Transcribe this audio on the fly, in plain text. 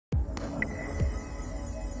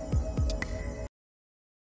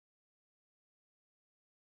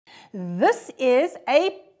This is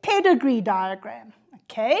a pedigree diagram,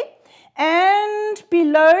 okay? And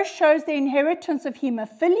below shows the inheritance of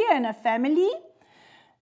hemophilia in a family.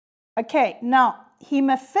 Okay, now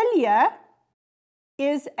hemophilia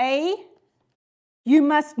is you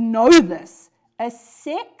must know this, a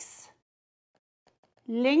sex-linked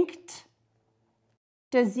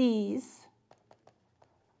disease.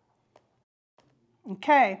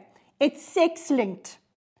 Okay, it's sex-linked.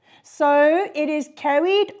 So it is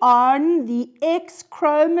carried on the X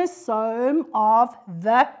chromosome of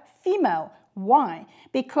the female. Why?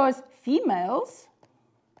 Because females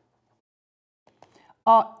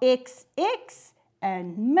are XX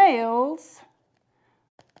and males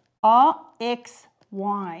are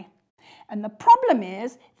XY. And the problem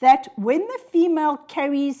is that when the female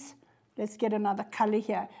carries, let's get another color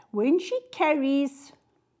here, when she carries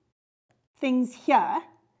things here,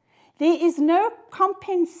 there is no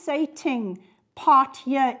compensating part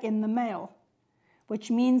here in the male, which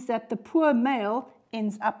means that the poor male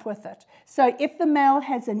ends up with it. So if the male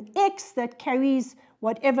has an X that carries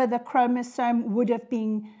whatever the chromosome would have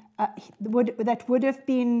been, that would have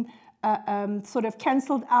been sort of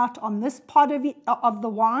cancelled out on this part of the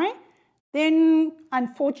Y, then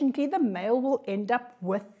unfortunately the male will end up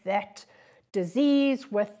with that disease,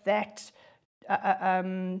 with that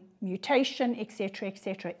mutation, etc.,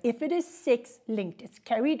 etc. If it is sex-linked, it's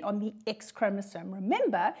carried on the X chromosome.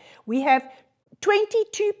 Remember, we have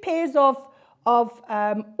 22 pairs of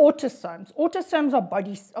autosomes. Autosomes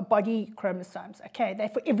are body chromosomes, okay? They're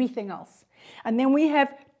for everything else. And then we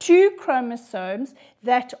have 2 chromosomes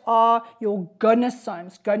that are your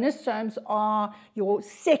gonosomes. Gonosomes are your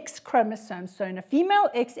sex chromosomes. So in a female,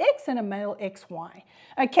 XX, and a male, XY.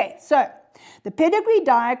 Okay, so the pedigree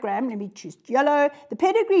diagram, let me choose yellow. The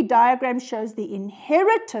pedigree diagram shows the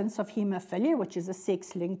inheritance of hemophilia, which is a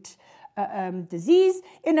sex-linked disease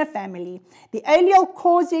in a family. The allele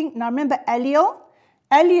causing, now remember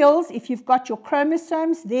alleles, if you've got your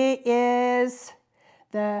chromosomes, there is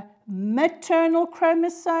the maternal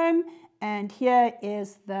chromosome, and here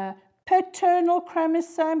is the paternal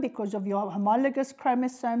chromosome because of your homologous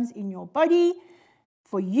chromosomes in your body.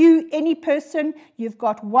 For you, any person, you've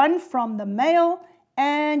got one from the male,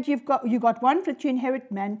 and you've got one that you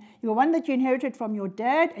inherit, man. You've got one that you inherited from your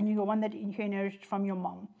dad, and you've got one that you inherited from your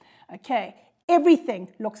mom. Okay, everything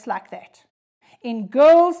looks like that. In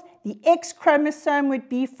girls, the X chromosome would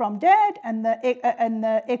be from dad, and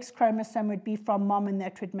the X chromosome would be from mom, and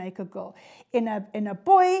that would make a girl. In a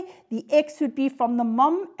boy, the X would be from the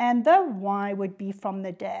mom, and the Y would be from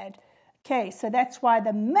the dad. Okay, so that's why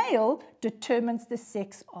the male determines the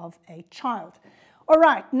sex of a child. All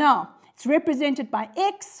right, now, it's represented by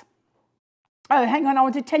X. Oh, hang on, I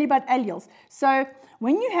want to tell you about alleles. So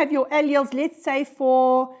when you have your alleles, let's say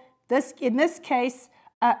for this, in this case,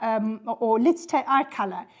 or let's take eye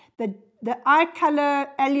color. The eye color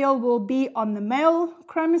allele will be on the male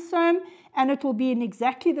chromosome, and it will be in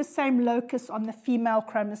exactly the same locus on the female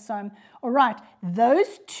chromosome. All right,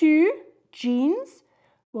 those 2 genes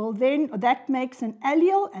will then, that makes an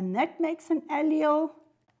allele, and that makes an allele.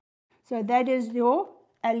 So that is your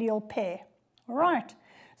allele pair. All right,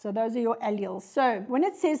 so those are your alleles. So when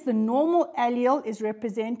it says the normal allele is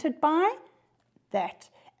represented by that,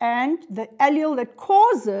 and the allele that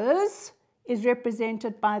causes is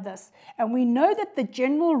represented by this. And we know that the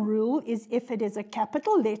general rule is if it is a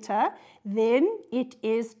capital letter, then it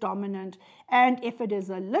is dominant. And if it is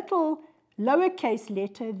a little lowercase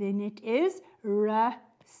letter, then it is recessive.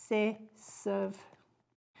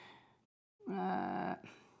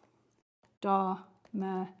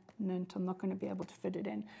 Dominant. I'm not going to be able to fit it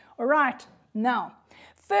in. All right. Now,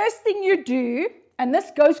 first thing you do, and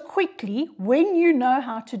this goes quickly when you know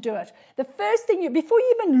how to do it. The first thing before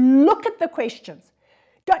you even look at the questions,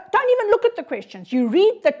 don't even look at the questions. You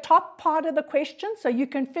read the top part of the question so you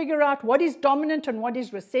can figure out what is dominant and what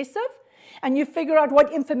is recessive, and you figure out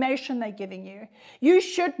what information they're giving you. You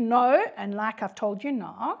should know, and like I've told you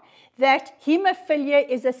now, that hemophilia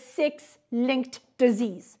is a sex-linked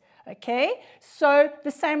disease. Okay, so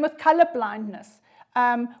the same with color blindness.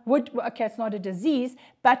 Okay, it's not a disease,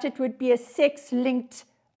 but it would be a sex-linked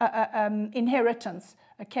inheritance,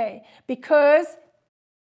 okay? Because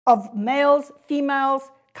of males,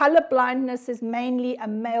 females, color blindness is mainly a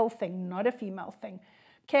male thing, not a female thing,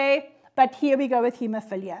 okay? But here we go with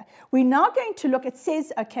hemophilia. We're now going to look, it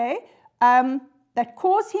says, okay, that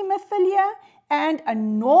cause hemophilia, and a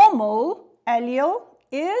normal allele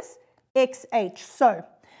is XH. So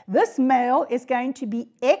this male is going to be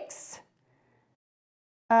X,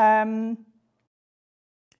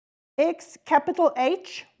 X capital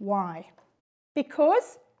H, Y,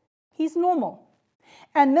 because he's normal.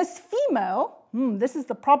 And this female, this is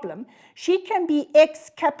the problem, she can be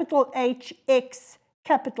X capital H, X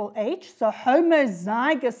capital H, so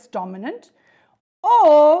homozygous dominant,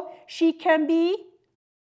 or she can be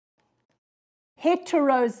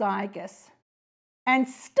heterozygous and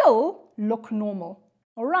still look normal.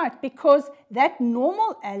 All right, because that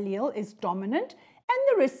normal allele is dominant and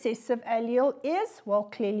the recessive allele is, well,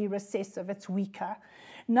 clearly recessive, it's weaker.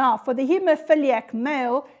 Now, for the hemophiliac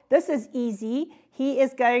male, this is easy. He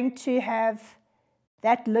is going to have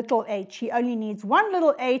that little h. He only needs one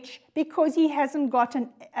little h because he hasn't got an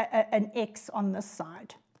X on this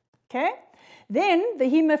side. Okay? Then the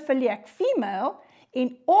hemophiliac female,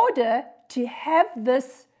 in order to have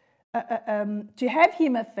this, to have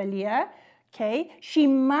hemophilia, okay, she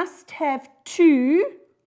must have two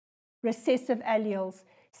recessive alleles.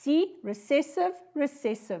 See, recessive,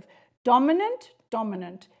 recessive, dominant,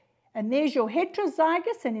 dominant. And there's your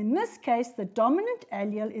heterozygous, and in this case, the dominant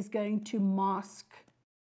allele is going to mask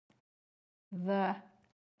the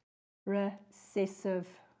recessive.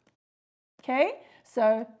 Okay,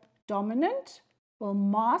 so dominant will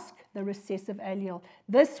mask the recessive allele.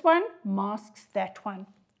 This one masks that one.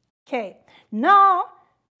 Okay, now,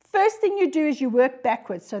 first thing you do is you work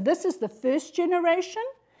backwards. So this is the first generation.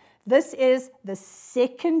 This is the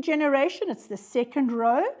second generation. It's the second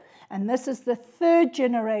row. And this is the third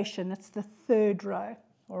generation. It's the third row.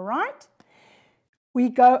 All right? We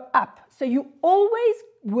go up. So you always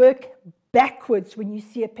work backwards when you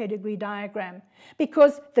see a pedigree diagram,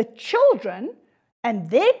 because the children and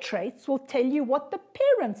their traits will tell you what the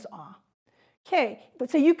parents are. Okay, but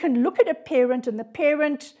so you can look at a parent and the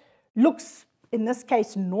parent looks, in this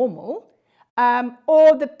case, normal,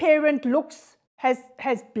 or the parent looks,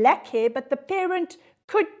 has black hair, but the parent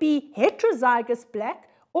could be heterozygous black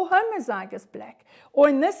or homozygous black. Or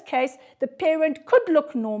in this case, the parent could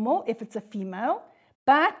look normal if it's a female,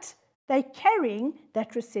 but they're carrying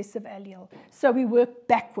that recessive allele. So we work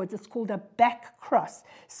backwards. It's called a back cross.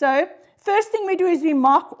 So first thing we do is we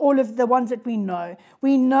mark all of the ones that we know.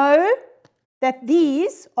 We know that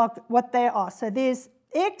these are what they are. So there's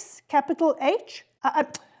X, capital H.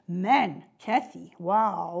 Man, Kathy,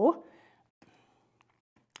 wow.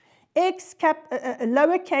 X,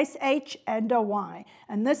 lowercase h, and a y.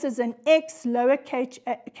 And this is an X, lowercase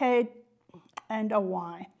k, and a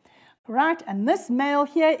y. Right? And this male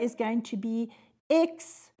here is going to be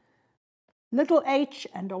X, little h,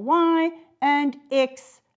 and a y, and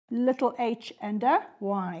X, little h, and a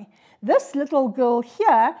y. This little girl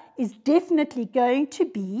here is definitely going to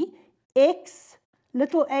be X,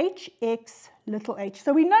 little h, X, little h.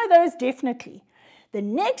 So we know those definitely. The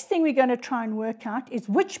next thing we're going to try and work out is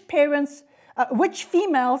which parents, which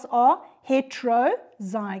females are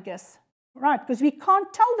heterozygous, right? Because we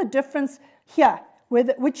can't tell the difference here,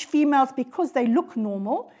 which females, because they look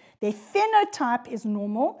normal, their phenotype is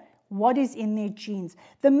normal, what is in their genes.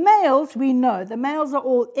 The males, we know, the males are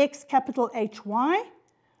all X, capital HY,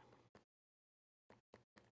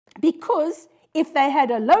 because if they had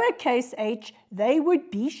a lowercase h, they would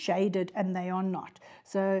be shaded, and they are not.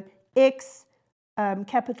 So X,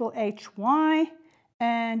 capital HY,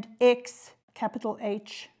 and X, capital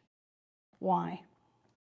HY. All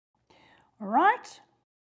right.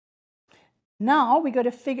 Now we got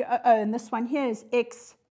to figure, and this one here is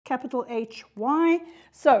X, capital HY.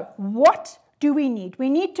 So what do we need?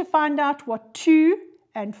 We need to find out what 2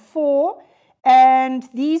 and 4, and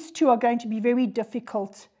these two are going to be very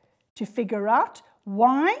difficult to figure out.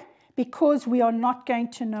 Why? Because we are not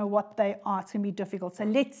going to know what they are. It's going to be difficult. So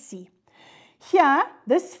let's see. Here,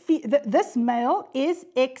 this male is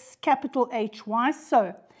X, capital HY.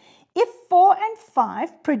 So if 4 and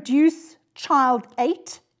 5 produce child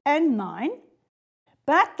 8 and 9,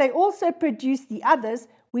 but they also produce the others,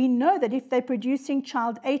 we know that if they're producing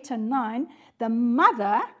child 8 and 9, the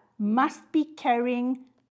mother must be carrying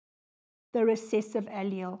the recessive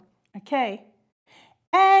allele. Okay.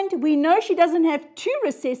 And we know she doesn't have 2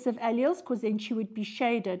 recessive alleles because then she would be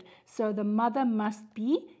shaded. So the mother must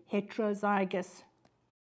be heterozygous.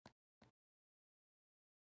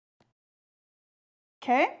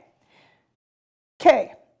 Okay.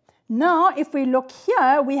 Okay. Now, if we look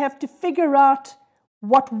here, we have to figure out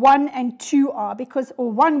what 1 and 2 are, because,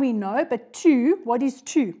 or 1 we know, but 2, what is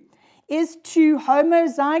 2? Is 2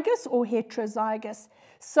 homozygous or heterozygous?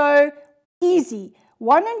 So, easy.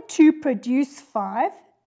 1 and 2 produce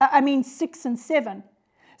 6 and 7.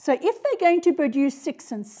 So if they're going to produce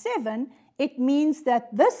 6 and 7, it means that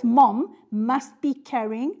this mom must be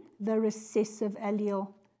carrying the recessive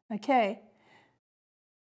allele. Okay.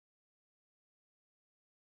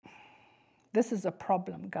 This is a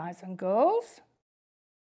problem, guys and girls.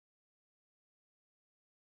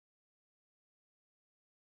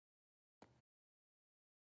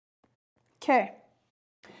 Okay,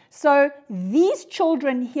 so these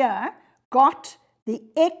children here got the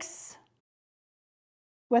X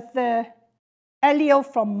with the allele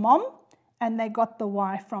from mom, and they got the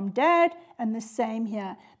Y from dad, and the same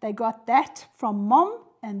here. They got that from mom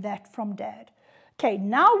and that from dad. Okay,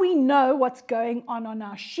 now we know what's going on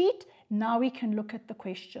our sheet. Now we can look at the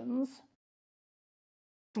questions.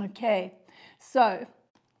 Okay, so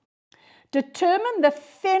determine the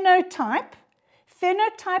phenotype.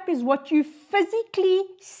 Phenotype is what you physically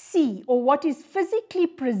see or what is physically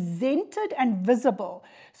presented and visible.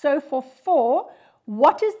 So for 4,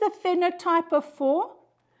 what is the phenotype of 4?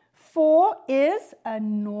 4 is a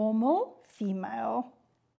normal female.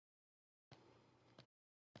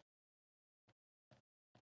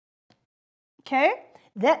 Okay,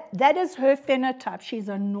 that is her phenotype. She's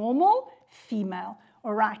a normal female.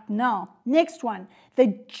 All right, now, next one. The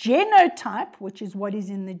genotype, which is what is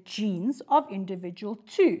in the genes of individual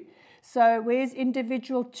 2. So where's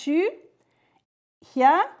individual 2?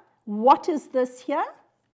 Here. What is this here?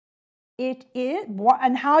 It is,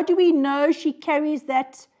 and how do we know she carries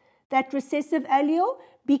that recessive allele?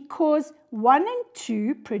 Because 1 and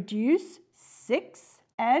 2 produce 6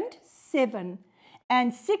 and 7.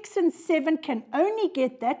 And 6 and 7 can only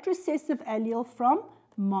get that recessive allele from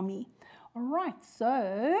mommy. All right,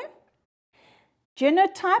 so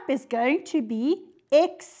genotype is going to be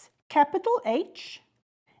X capital H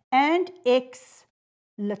and X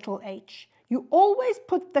little h. You always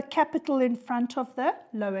put the capital in front of the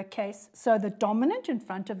lowercase, so the dominant in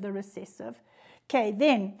front of the recessive. Okay,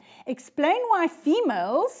 then explain why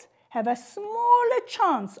females have a smaller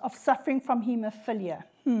chance of suffering from hemophilia.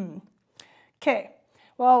 Okay,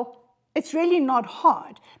 well, it's really not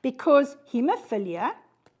hard because hemophilia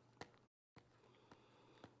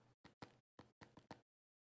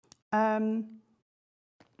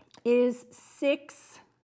is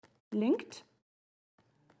sex-linked,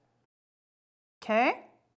 okay,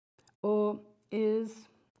 or is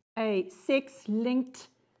a sex-linked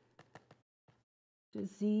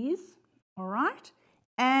disease, all right,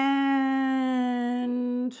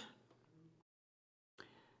 and it's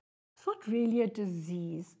not really a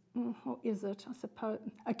disease, or is it, I suppose?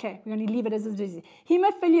 Okay, we're going to leave it as a disease.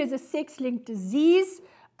 Hemophilia is a sex-linked disease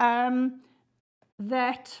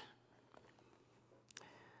that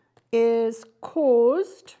is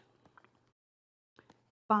caused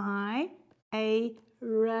by a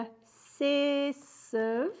recessive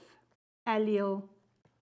allele.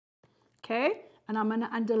 Okay, and I'm going to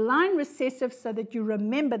underline recessive so that you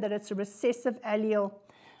remember that it's a recessive allele.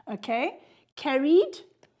 Okay, carried,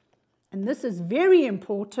 and this is very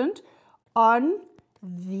important, on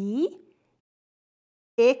the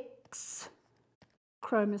X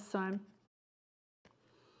chromosome.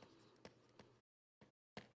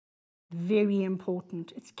 Very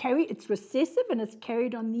important. It's recessive and it's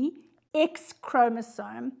carried on the X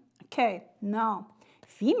chromosome. Okay, now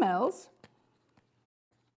females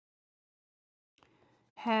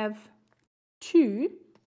have 2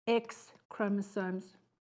 X chromosomes,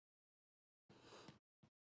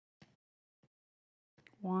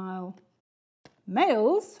 while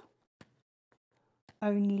males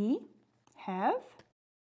only have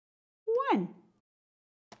 1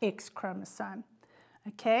 X chromosome.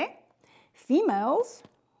 Okay. Females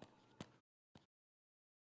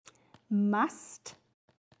must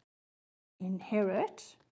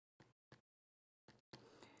inherit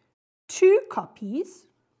 2 copies,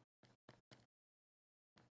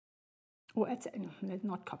 or it's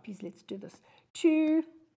not copies, let's do this, 2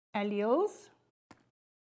 alleles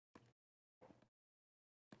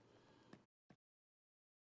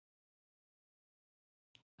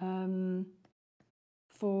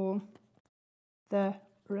for the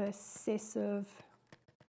recessive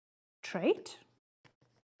trait,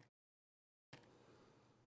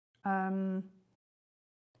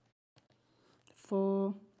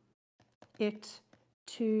 for it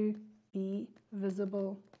to be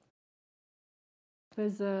visible,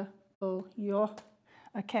 yeah.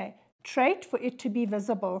 Okay, trait for it to be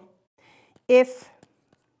visible. If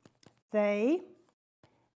they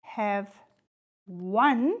have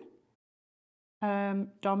 1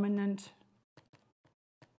 dominant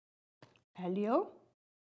allele,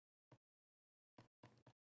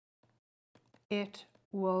 it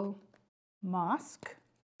will mask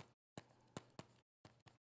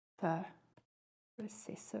the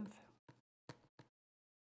recessive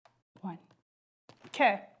one.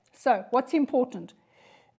 Okay, so what's important?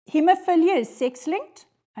 Hemophilia is sex-linked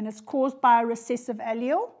and it's caused by a recessive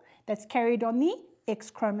allele that's carried on the X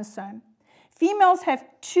chromosome. Females have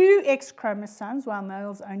 2 X chromosomes while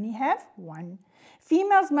males only have 1.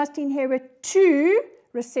 Females must inherit 2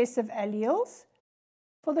 recessive alleles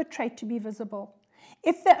for the trait to be visible.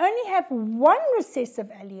 If they only have one recessive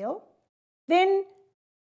allele, then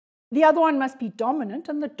the other one must be dominant,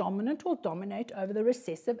 and the dominant will dominate over the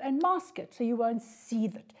recessive and mask it, so you won't see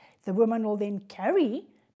that. The woman will then carry,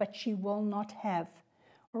 but she will not have.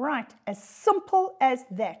 Right, as simple as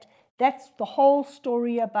that. That's the whole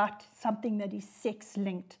story about something that is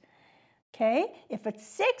sex-linked. Okay, if it's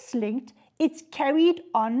sex-linked, it's carried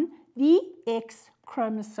on the X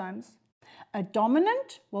chromosomes. A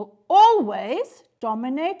dominant will always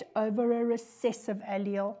dominate over a recessive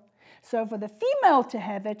allele. So for the female to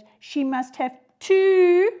have it, she must have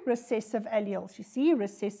two recessive alleles. You see,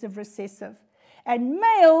 recessive, recessive. And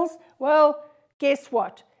males, well, guess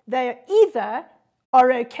what? They either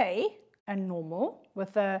are okay and normal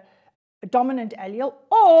with a dominant allele,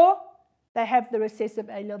 or they have the recessive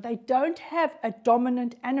allele. They don't have a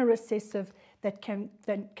dominant and a recessive that can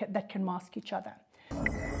mask each other.